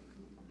perfect,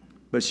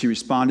 but she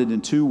responded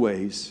in two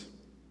ways.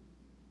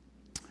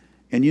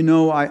 And you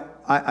know,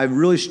 I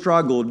really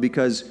struggled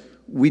because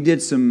we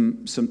did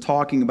some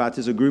talking about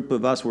this. A group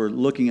of us were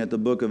looking at the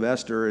book of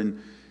Esther,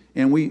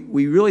 and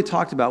we really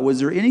talked about, was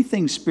there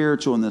anything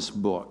spiritual in this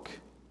book?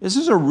 This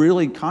is a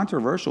really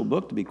controversial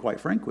book, to be quite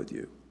frank with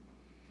you.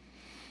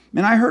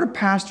 And I heard a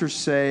pastor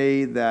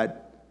say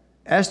that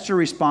Esther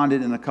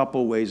responded in a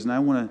couple of ways, and I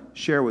want to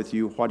share with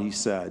you what he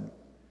said.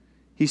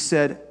 He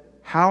said,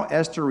 how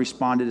Esther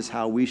responded is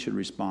how we should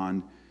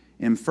respond.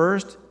 And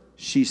first,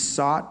 she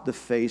sought the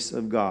face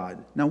of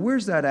God. Now,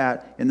 where's that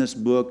at in this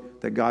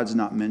book that God's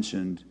not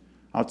mentioned?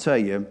 I'll tell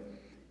you,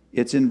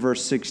 it's in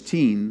verse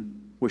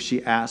 16 where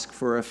she asked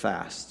for a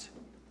fast.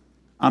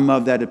 I'm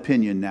of that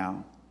opinion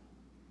now.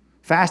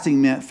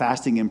 Fasting meant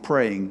fasting and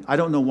praying. I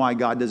don't know why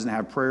God doesn't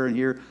have prayer in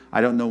here.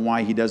 I don't know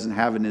why he doesn't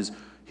have in his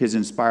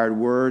inspired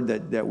word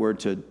that we're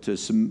to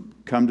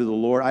come to the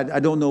Lord. I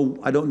don't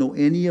know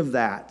any of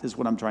that, is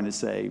what I'm trying to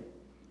say.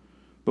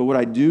 But what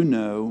I do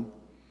know,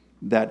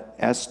 that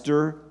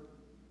Esther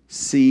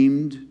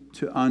seemed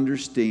to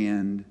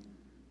understand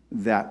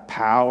that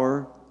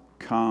power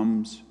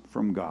comes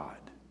from God.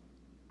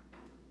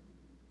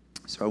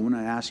 So I want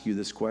to ask you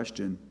this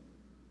question.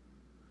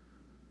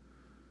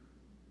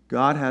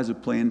 God has a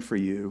plan for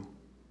you.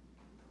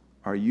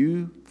 Are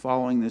you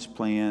following this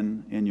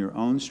plan in your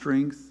own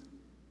strength,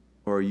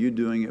 or are you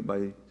doing it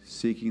by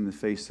seeking the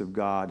face of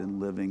God and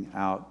living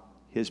out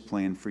his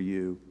plan for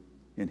you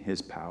in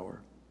his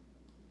power?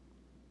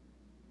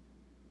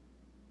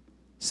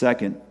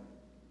 Second,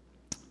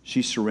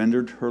 she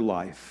surrendered her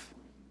life.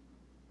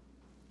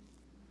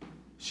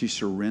 She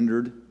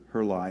surrendered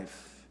her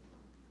life.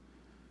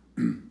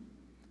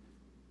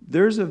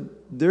 There's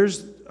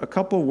a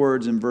couple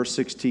words in verse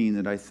 16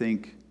 that I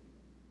think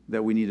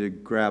that we need to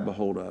grab a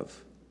hold of.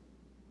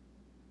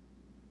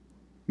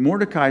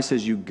 Mordecai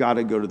says you got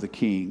to go to the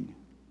king.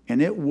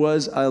 And it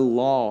was a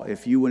law.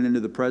 If you went into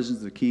the presence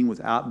of the king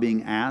without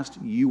being asked,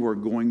 you were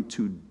going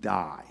to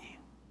die.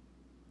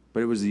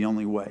 But it was the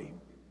only way.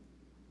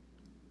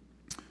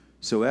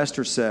 So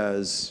Esther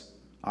says,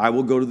 I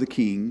will go to the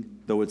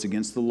king, though it's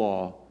against the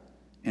law,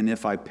 and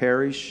if I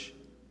perish,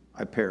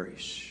 I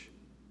perish.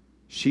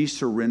 She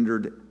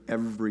surrendered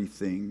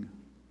everything.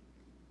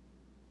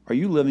 Are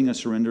you living a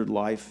surrendered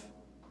life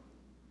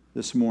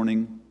this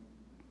morning?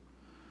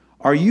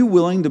 Are you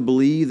willing to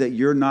believe that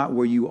you're not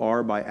where you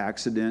are by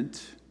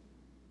accident?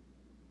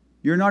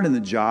 You're not in the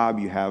job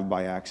you have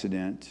by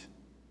accident.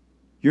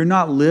 You're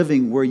not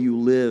living where you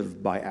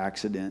live by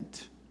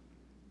accident.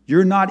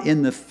 You're not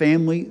in the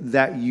family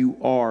that you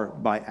are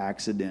by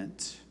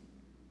accident.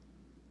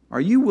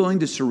 Are you willing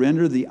to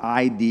surrender the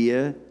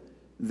idea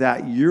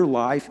that your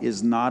life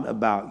is not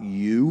about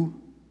you?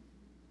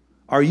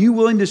 Are you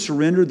willing to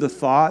surrender the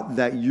thought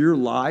that your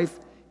life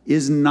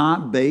is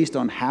not based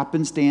on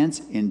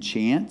happenstance and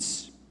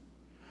chance?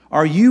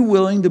 Are you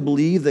willing to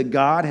believe that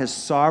God has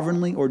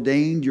sovereignly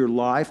ordained your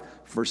life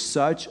for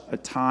such a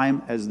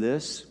time as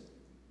this?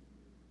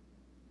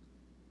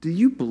 Do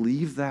you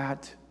believe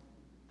that?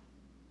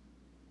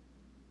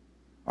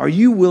 Are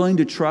you willing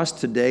to trust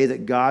today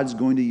that God's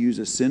going to use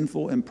a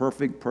sinful,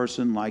 imperfect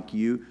person like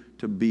you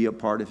to be a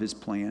part of his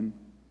plan?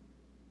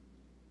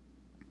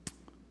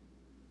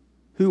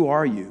 Who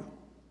are you?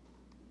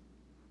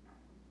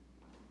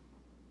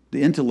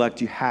 The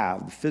intellect you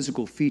have, the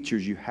physical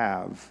features you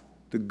have,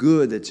 the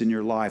good that's in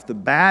your life, the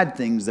bad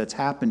things that's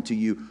happened to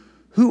you.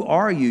 Who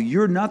are you?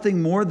 You're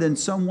nothing more than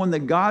someone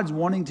that God's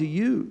wanting to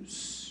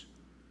use.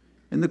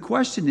 And the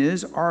question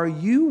is, are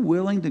you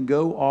willing to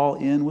go all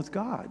in with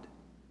God?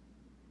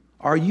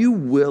 Are you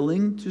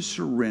willing to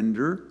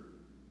surrender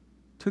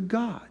to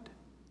God?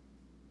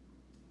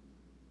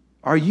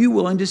 Are you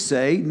willing to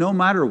say, no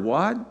matter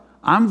what,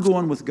 I'm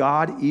going with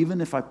God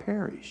even if I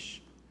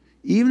perish?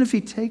 Even if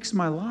he takes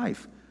my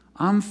life,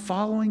 I'm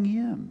following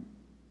him.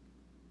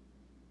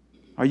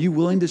 Are you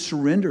willing to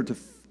surrender to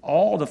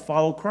all to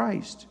follow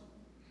Christ?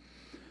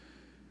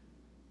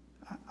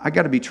 I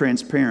got to be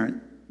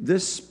transparent.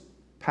 This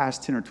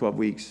past 10 or 12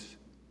 weeks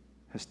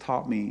has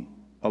taught me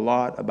a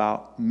lot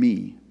about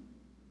me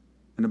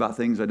and about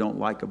things I don't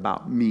like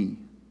about me.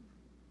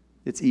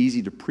 It's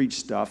easy to preach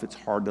stuff. It's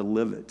hard to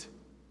live it.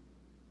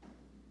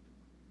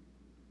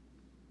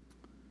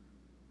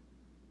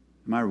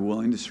 Am I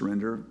willing to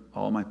surrender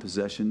all my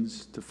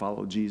possessions to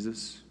follow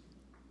Jesus?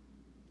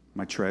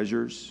 My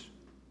treasures?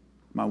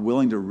 Am I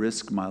willing to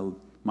risk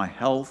my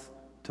health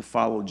to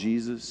follow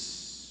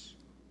Jesus?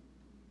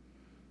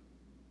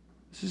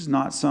 This is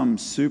not some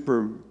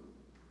super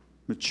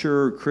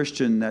mature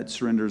Christian that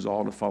surrenders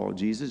all to follow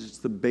Jesus. It's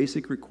the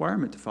basic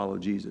requirement to follow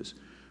Jesus.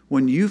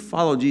 When you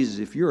follow Jesus,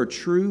 if you're a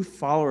true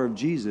follower of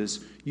Jesus,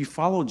 you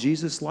follow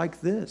Jesus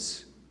like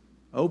this,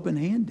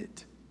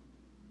 open-handed.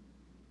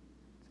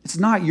 It's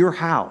not your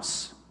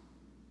house.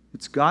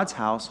 It's God's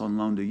house on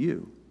loan to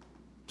you.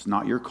 It's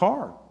not your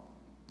car.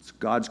 It's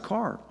God's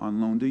car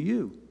on loan to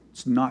you.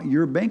 It's not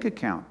your bank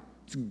account.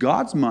 It's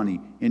God's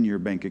money in your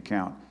bank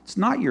account. It's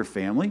not your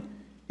family.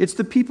 It's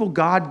the people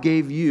God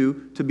gave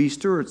you to be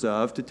stewards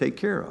of, to take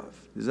care of.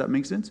 Does that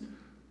make sense?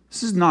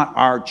 This is not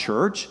our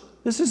church.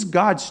 This is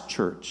God's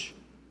church.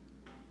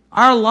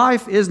 Our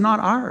life is not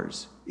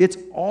ours. It's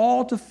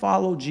all to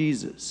follow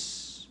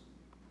Jesus.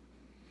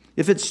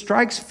 If it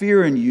strikes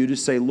fear in you to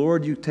say,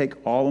 Lord, you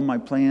take all of my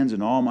plans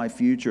and all my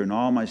future and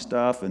all my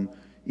stuff and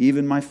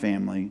even my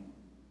family,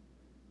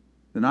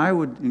 then I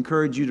would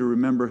encourage you to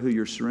remember who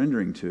you're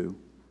surrendering to.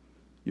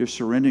 You're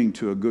surrendering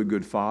to a good,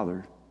 good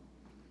Father.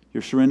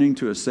 You're surrendering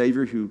to a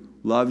Savior who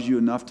loves you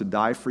enough to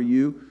die for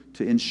you,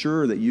 to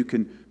ensure that you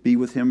can be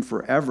with Him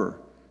forever,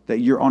 that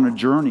you're on a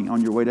journey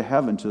on your way to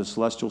heaven, to the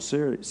celestial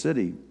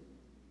city.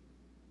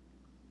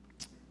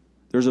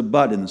 There's a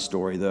but in the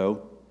story,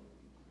 though,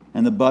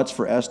 and the but's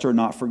for Esther,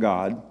 not for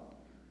God.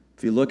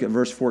 If you look at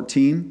verse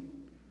 14,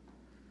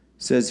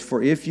 it says,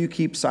 "For if you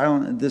keep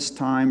silent at this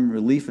time,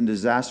 relief and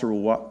disaster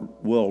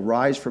will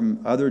rise from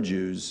other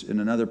Jews in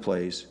another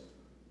place,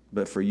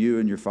 but for you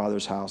and your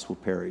father's house will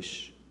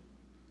perish."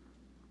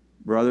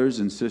 Brothers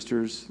and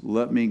sisters,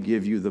 let me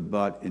give you the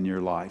but in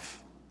your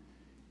life.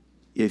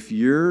 If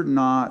you're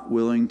not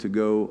willing to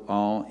go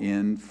all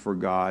in for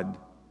God,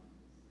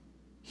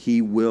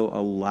 He will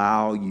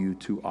allow you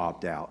to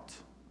opt out.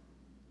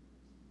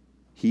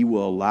 He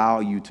will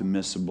allow you to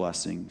miss some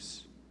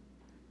blessings.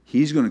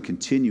 He's going to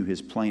continue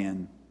His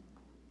plan.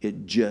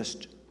 It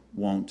just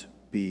won't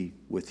be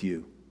with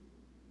you.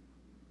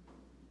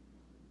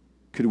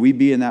 Could we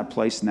be in that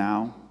place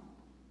now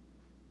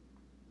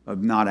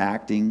of not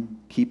acting,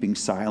 keeping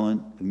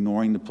silent,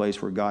 ignoring the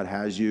place where God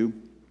has you?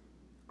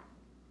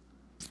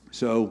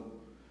 So,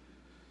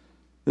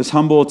 this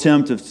humble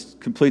attempt to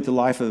complete the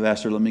life of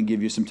Esther, let me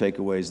give you some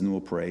takeaways and then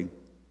we'll pray.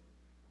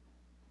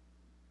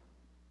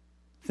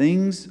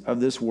 Things of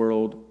this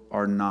world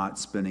are not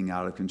spinning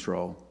out of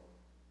control.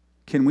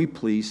 Can we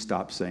please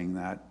stop saying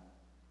that?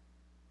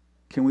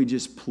 Can we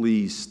just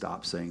please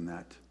stop saying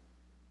that?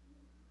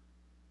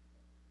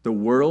 The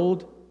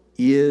world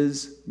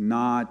is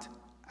not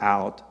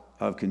out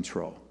of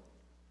control.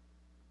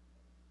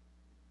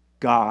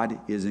 God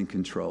is in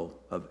control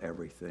of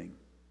everything.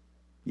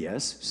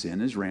 Yes,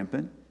 sin is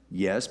rampant.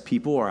 Yes,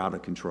 people are out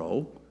of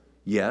control.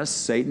 Yes,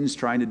 Satan's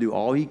trying to do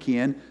all he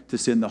can to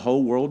send the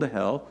whole world to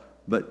hell,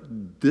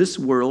 but this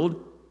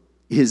world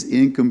is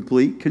in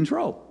complete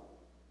control.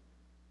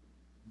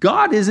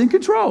 God is in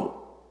control.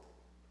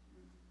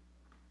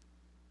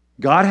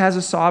 God has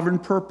a sovereign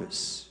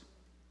purpose.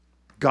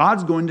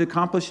 God's going to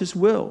accomplish His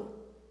will.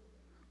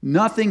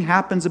 Nothing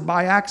happens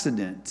by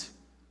accident.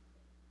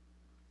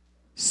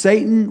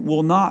 Satan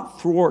will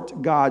not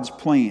thwart God's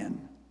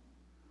plan.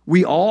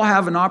 We all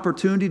have an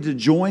opportunity to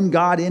join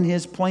God in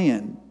His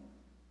plan,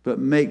 but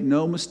make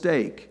no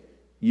mistake,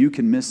 you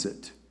can miss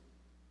it.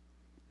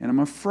 And I'm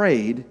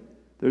afraid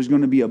there's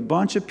going to be a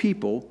bunch of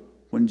people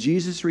when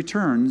Jesus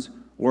returns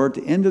or at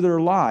the end of their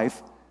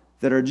life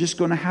that are just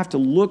going to have to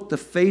look the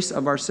face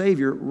of our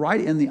Savior right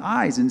in the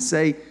eyes and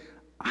say,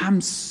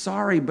 I'm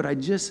sorry, but I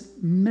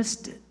just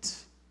missed it.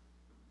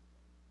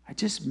 I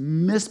just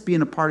missed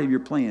being a part of your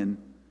plan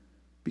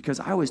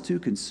because I was too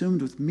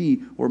consumed with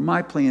me or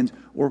my plans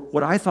or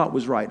what I thought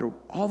was right or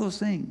all those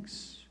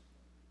things.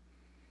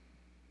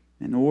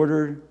 In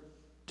order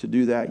to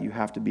do that, you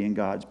have to be in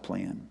God's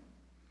plan.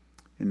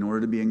 In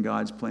order to be in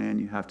God's plan,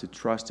 you have to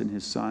trust in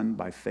His Son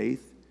by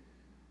faith,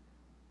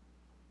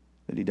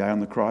 that He died on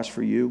the cross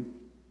for you.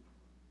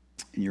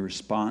 And your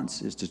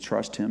response is to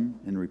trust Him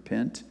and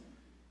repent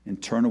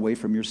and turn away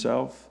from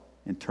yourself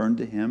and turn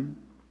to Him.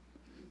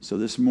 So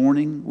this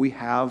morning, we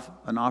have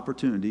an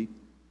opportunity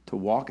to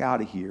walk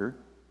out of here.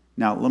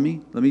 Now, let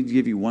me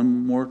give you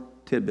one more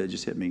tidbit.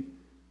 Just hit me.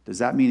 Does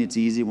that mean it's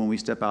easy when we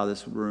step out of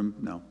this room?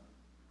 No.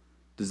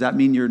 Does that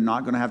mean you're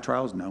not going to have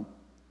trials? No.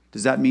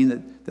 Does that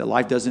mean that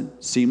life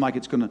doesn't seem like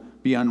it's going to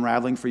be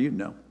unraveling for you?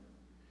 No.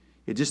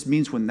 It just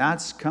means when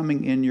that's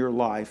coming in your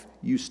life,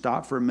 you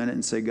stop for a minute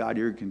and say, God,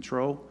 you're in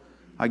control.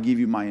 I give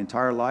you my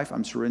entire life.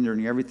 I'm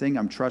surrendering everything.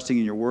 I'm trusting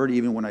in your word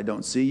even when I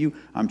don't see you.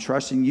 I'm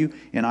trusting you.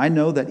 And I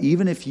know that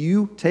even if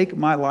you take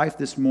my life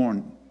this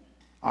morning,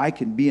 I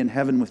can be in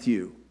heaven with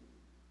you.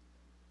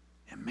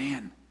 And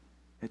man,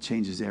 it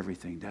changes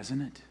everything,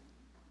 doesn't it?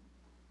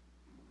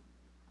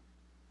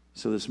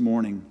 So this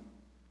morning,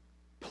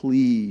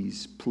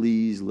 please,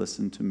 please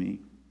listen to me.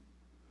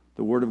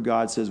 The Word of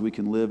God says we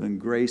can live in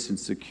grace and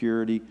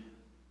security,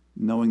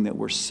 knowing that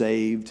we're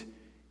saved,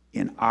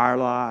 and our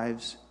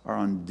lives are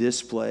on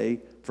display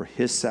for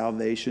His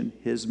salvation,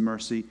 His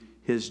mercy,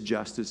 His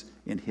justice,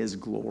 and His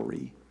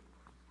glory.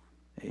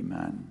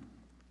 Amen.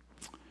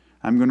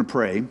 I'm going to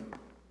pray.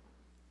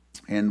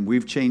 And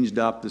we've changed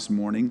up this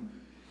morning.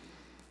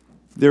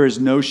 There is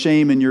no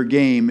shame in your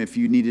game if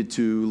you needed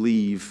to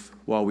leave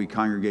while we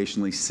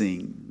congregationally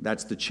sing.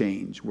 That's the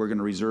change. We're going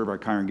to reserve our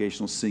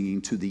congregational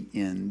singing to the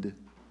end.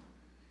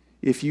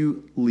 If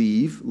you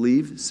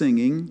leave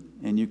singing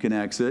and you can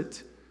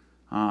exit.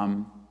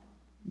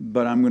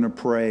 But I'm going to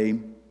pray.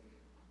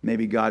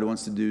 Maybe God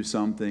wants to do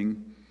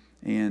something.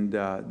 And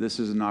this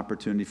is an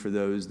opportunity for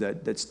those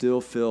that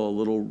still feel a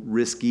little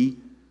risky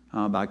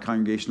about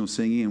congregational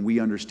singing. And we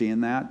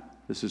understand that.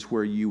 This is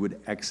where you would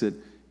exit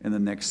in the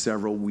next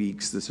several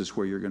weeks. This is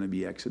where you're going to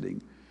be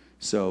exiting.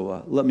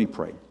 So let me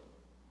pray.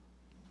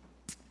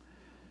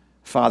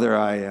 Father,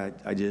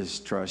 I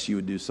just trust you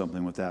would do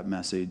something with that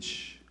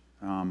message.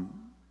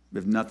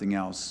 If nothing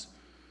else,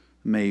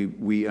 may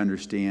we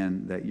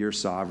understand that you're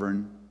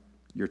sovereign,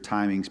 your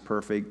timing's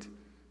perfect.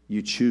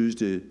 You choose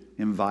to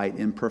invite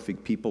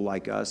imperfect people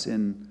like us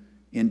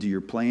into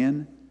your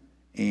plan.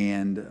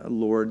 And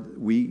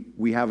Lord,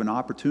 we have an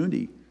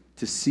opportunity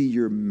to see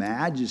your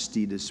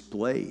majesty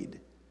displayed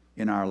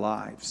in our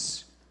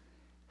lives.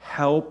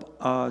 Help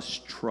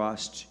us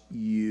trust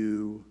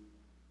you.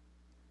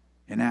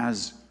 And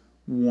as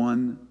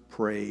one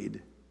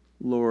prayed,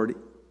 Lord,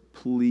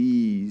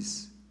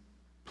 please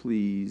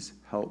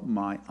help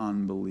my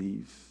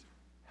unbelief.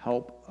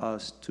 Help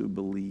us to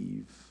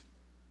believe.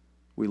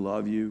 We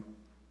love you.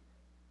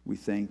 We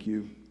thank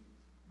you.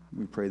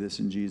 We pray this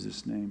in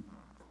Jesus' name.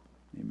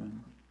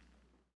 Amen.